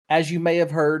As you may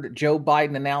have heard, Joe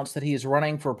Biden announced that he is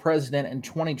running for president in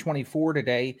 2024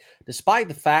 today, despite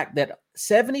the fact that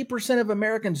 70% of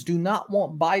Americans do not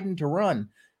want Biden to run.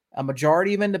 A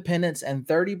majority of independents and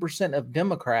 30% of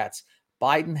Democrats.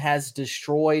 Biden has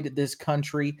destroyed this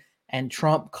country, and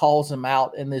Trump calls him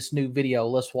out in this new video.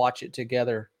 Let's watch it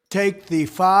together. Take the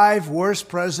 5 worst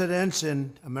presidents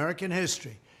in American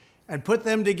history and put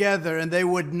them together, and they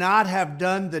would not have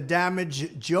done the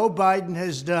damage Joe Biden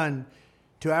has done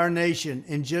to our nation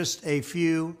in just a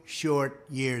few short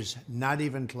years, not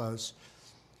even close.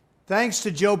 Thanks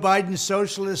to Joe Biden's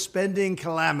socialist spending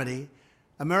calamity,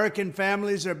 American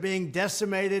families are being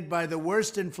decimated by the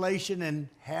worst inflation in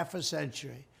half a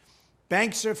century.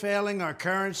 Banks are failing, our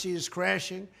currency is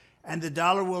crashing, and the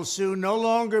dollar will soon no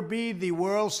longer be the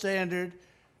world standard,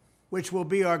 which will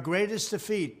be our greatest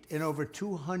defeat in over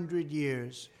 200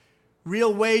 years.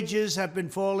 Real wages have been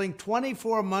falling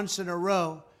 24 months in a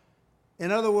row.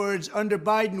 In other words, under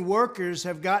Biden, workers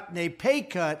have gotten a pay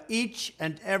cut each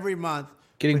and every month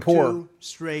Getting for poor. 2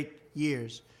 straight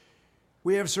years.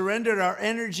 We have surrendered our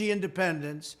energy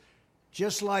independence,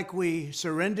 just like we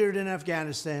surrendered in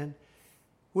Afghanistan,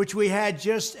 which we had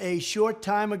just a short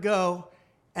time ago,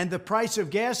 and the price of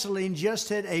gasoline just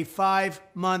hit a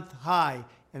 5-month high,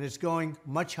 and it's going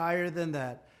much higher than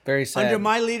that. Very sad. Under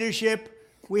my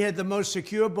leadership, we had the most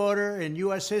secure border in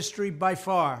U.S. history by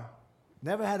far.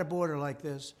 Never had a border like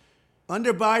this.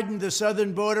 Under Biden, the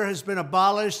southern border has been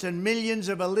abolished and millions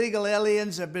of illegal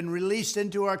aliens have been released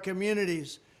into our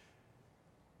communities.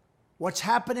 What's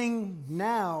happening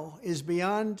now is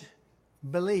beyond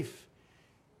belief.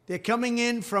 They're coming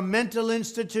in from mental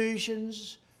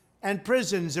institutions and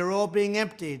prisons. They're all being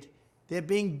emptied. They're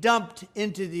being dumped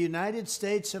into the United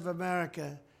States of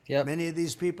America. Yep. Many of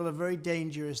these people are very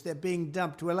dangerous. They're being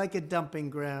dumped. We're like a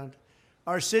dumping ground.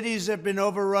 Our cities have been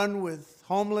overrun with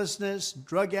homelessness,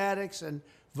 drug addicts, and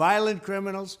violent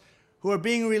criminals who are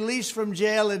being released from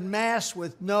jail en masse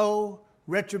with no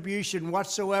retribution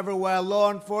whatsoever, while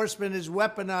law enforcement is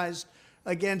weaponized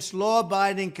against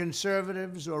law-abiding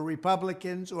conservatives or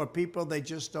Republicans or people they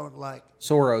just don't like.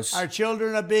 Soros. Our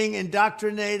children are being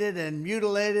indoctrinated and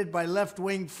mutilated by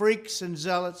left-wing freaks and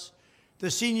zealots. The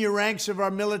senior ranks of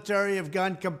our military have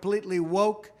gone completely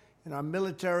woke, and our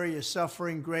military is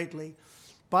suffering greatly.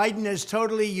 Biden has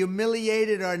totally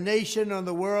humiliated our nation on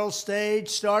the world stage,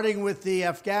 starting with the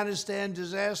Afghanistan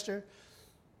disaster,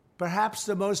 perhaps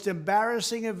the most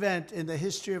embarrassing event in the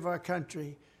history of our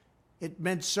country. It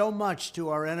meant so much to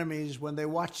our enemies when they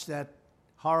watched that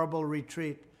horrible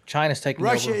retreat. China's taking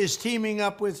Russia over. is teaming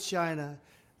up with China.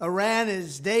 Iran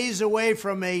is days away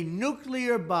from a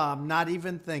nuclear bomb, not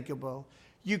even thinkable.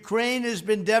 Ukraine has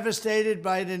been devastated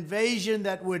by an invasion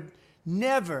that would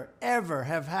never, ever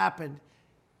have happened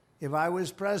if I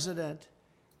was president.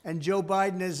 And Joe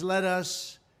Biden has led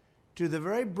us to the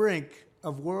very brink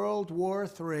of World War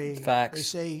III. Facts. They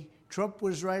say Trump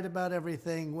was right about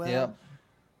everything. Well, Yep.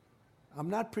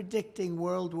 I'm not predicting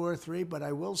World War III, but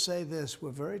I will say this. We're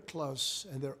very close,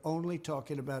 and they're only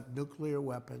talking about nuclear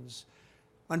weapons.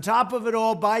 On top of it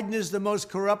all, Biden is the most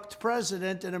corrupt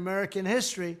president in American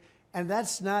history, and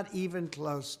that's not even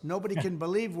close. Nobody can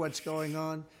believe what's going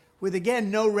on, with,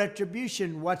 again, no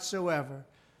retribution whatsoever.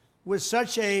 With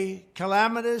such a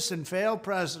calamitous and failed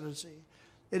presidency,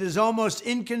 it is almost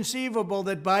inconceivable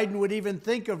that Biden would even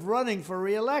think of running for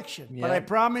re-election. Yeah. But I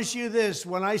promise you this,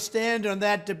 when I stand on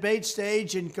that debate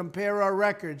stage and compare our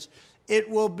records, it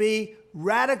will be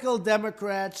radical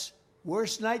Democrats'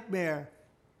 worst nightmare,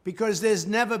 because there's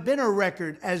never been a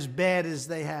record as bad as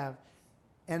they have.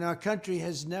 And our country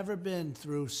has never been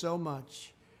through so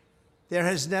much. There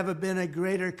has never been a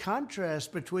greater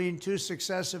contrast between 2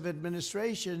 successive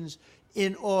administrations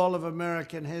in all of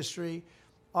American history,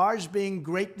 ours being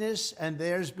greatness and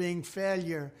theirs being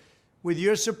failure. With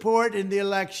your support in the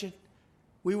election,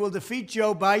 we will defeat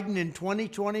Joe Biden in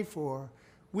 2024.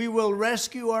 We will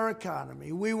rescue our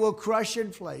economy. We will crush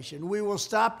inflation. We will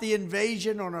stop the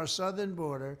invasion on our southern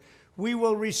border. We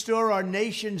will restore our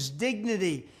nation's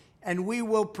dignity, and we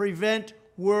will prevent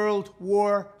World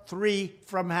War III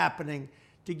from happening.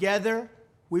 Together,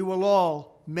 we will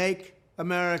all make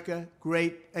America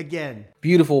great again.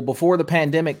 Beautiful. Before the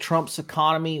pandemic, Trump's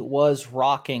economy was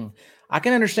rocking. I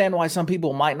can understand why some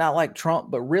people might not like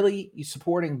Trump, but really, you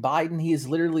supporting Biden, he is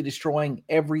literally destroying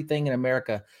everything in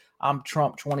America. I'm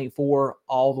Trump 24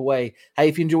 all the way. Hey,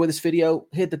 if you enjoyed this video,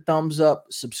 hit the thumbs up,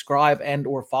 subscribe, and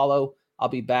or follow. I'll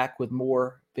be back with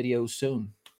more videos soon.